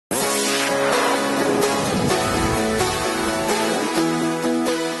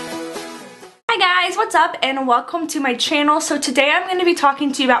what's up and welcome to my channel. So today I'm going to be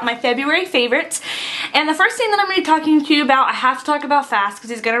talking to you about my February favorites, and the first thing that I'm going to be talking to you about, I have to talk about fast because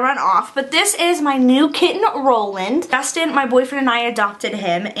he's going to run off, but this is my new kitten Roland. Justin, my boyfriend, and I adopted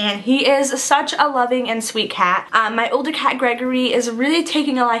him, and he is such a loving and sweet cat. My older cat Gregory is really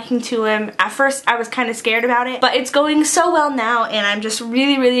taking a liking to him. At first I was kind of scared about it, but it's going so well now and I'm just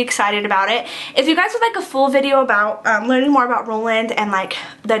really excited about it. If you guys would like a full video about learning more about Roland and like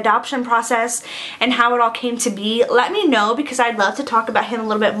the adoption process and how it all came to be, let me know because I'd love to talk about him a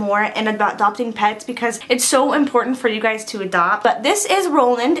little bit more and about adopting pets because it's so important for you guys to adopt. But this is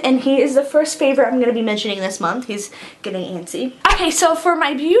Roland and he is the first favorite I'm going to be mentioning this month. He's getting antsy. Okay, so for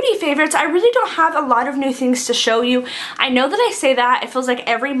my beauty favorites, I really don't have a lot of new things to show you. I know that I say that, it feels like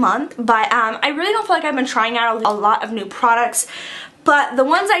every month, but I really don't feel like I've been trying out a lot of new products. But the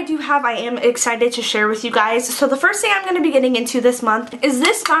ones I do have, I am excited to share with you guys. So the first thing I'm going to be getting into this month is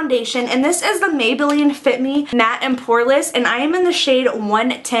this foundation, and this is the Maybelline Fit Me Matte and Poreless, and I am in the shade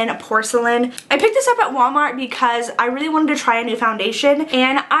 110 Porcelain. I picked this up at Walmart because I really wanted to try a new foundation,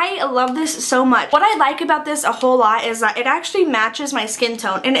 and I love this so much. What I like about this a whole lot is that it actually matches my skin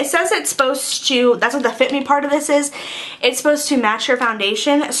tone, and it says it's supposed to, that's what the Fit Me part of this is, it's supposed to match your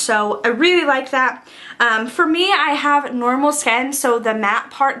foundation, so I really like that. For me, I have normal skin, so the matte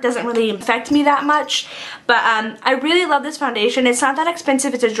part doesn't really affect me that much, but I really love this foundation. It's not that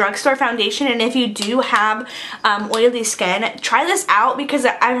expensive. It's a drugstore foundation, and if you do have oily skin, try this out because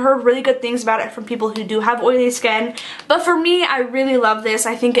I've heard really good things about it from people who do have oily skin. But for me, I really love this.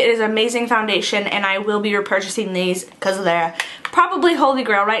 I think it is an amazing foundation, and I will be repurchasing these because they're probably holy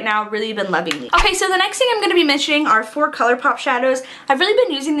grail right now. Really been loving these. Okay, so the next thing I'm going to be mentioning are 4 ColourPop shadows. I've really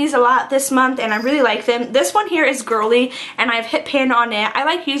been using these a lot this month, and I really like them. This one here is Girly, and I have hit pan on it. I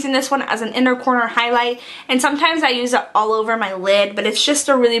like using this one as an inner corner highlight, and sometimes I use it all over my lid, but it's just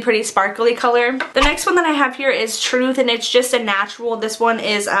a really pretty sparkly color. The next one that I have here is Truth, and it's just a natural. This one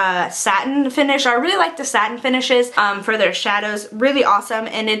is a satin finish. I really like the satin finishes for their shadows. Really awesome,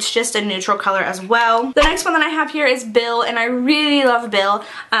 and it's just a neutral color as well. The next one that I have here is Bill, and I really love Bill.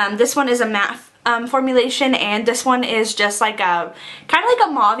 This one is a matte formulation, and this one is just like a kind of like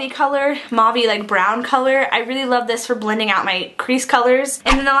a mauve color, mauve like brown color. I really love this for blending out my crease colors.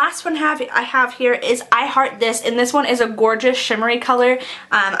 And then the last one I have here is I Heart This, and this one is a gorgeous shimmery color.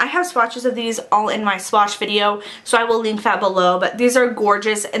 I have swatches of these all in my swatch video, so I will link that below, but these are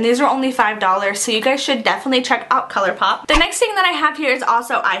gorgeous and these are only $5, so you guys should definitely check out ColourPop. The next thing that I have here is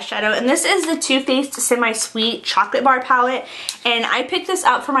also eyeshadow, and this is the Too Faced Semi-Sweet Chocolate Bar Palette, and I picked this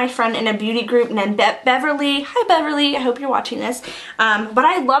up for my friend in a beauty group named Beverly. Hi Beverly, I hope you're watching this. But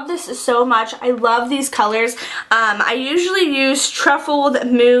I love this so much. I love these colors. I usually use Truffled,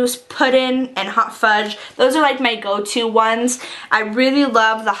 Mousse, Pudding, and Hot Fudge. Those are like my go-to ones. I really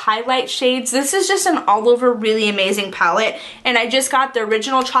love the highlight shades. This is just an all-over really amazing palette, and I just got the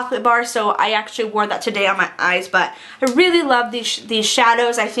original chocolate bar, so I actually wore that today on my eyes, but I really love these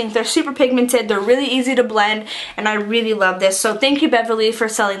shadows. I think they're super pigmented, they're really easy to blend, and I really love this. So thank you Beverly for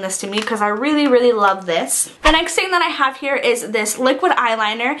selling this to me because I really love this. The next thing that I have here is this liquid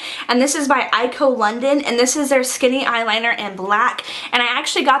eyeliner, and this is by Ico London, and this is their skinny eyeliner in black, and I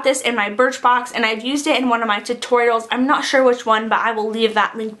actually got this in my Birchbox, and I've used it in one of my tutorials. I'm not sure which one, but I will leave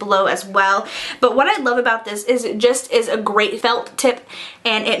that link below as well. But what I love about this is it just is a great felt tip,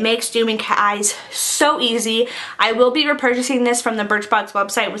 and it makes doing cat eyes so easy. I will be repurchasing this from the Birchbox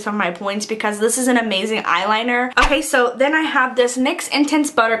website with some of my points because this is an amazing eyeliner. Okay, so then I have this NYX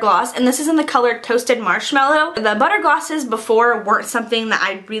Intense Butter Gloss, and this is in the color Toasted Marshmallow. The butter glosses before weren't something that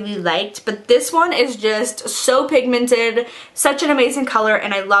I really liked, but this one is just so pigmented, such an amazing color,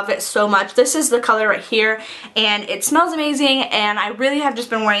 and I love it so much. This is the color right here, and it smells amazing, and I really have just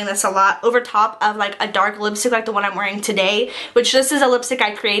been wearing this a lot over top of like a dark lipstick like the one I'm wearing today, which this is a lipstick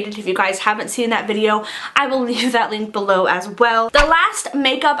I created. If you guys haven't seen that video, I will leave that link below as well. The last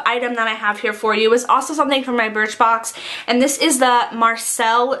makeup item that I have here for you is also something from my Birchbox, and this is the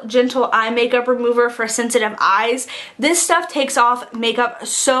Marcel Gentle Eye Makeup Remover for sensitive eyes. This stuff takes off makeup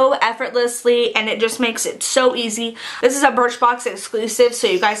so effortlessly, and it just makes it so easy. This is a Birchbox exclusive, so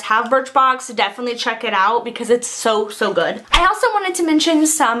you guys have Birchbox, definitely check it out because it's so good. I also wanted to mention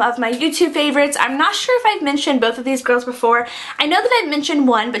some of my YouTube favorites. I'm not sure if I've mentioned both of these girls before. I know that I've mentioned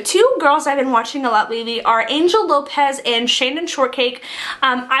one, but 2 girls I've been watching a lot lately are Angel Lopez and Shannon Shortcake.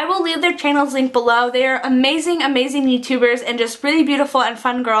 I will leave their channels linked below. They are amazing YouTubers and just really beautiful and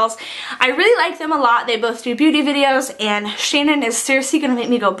fun girls. I really like them a lot. They both do beauty videos, and Shannon is seriously gonna make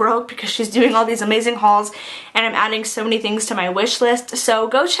me go broke because she's doing all these amazing hauls and I'm adding so many things to my wish list. So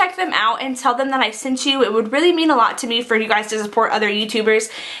go check them out and tell them that I sent you. It would really mean a lot to me for you guys to support other YouTubers.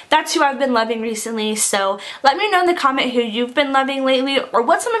 That's who I've been loving recently. So let me know in the comment who you've been loving lately or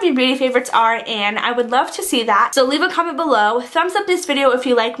what some of your beauty favorites are, and I would love to see that. So leave a comment below. Thumbs up this video if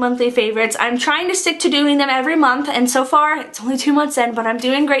you like monthly favorites. I'm trying to stick to doing them every month, and so far it's only 2 months in, but I'm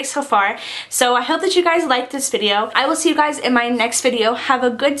doing great so far. So I hope that you guys liked this video. I will see you guys in my next video. Have a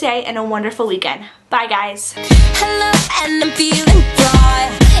good day and a wonderful weekend. Bye guys. Hello, and I'm feeling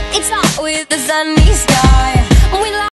dry. It's hot with the sunny sky.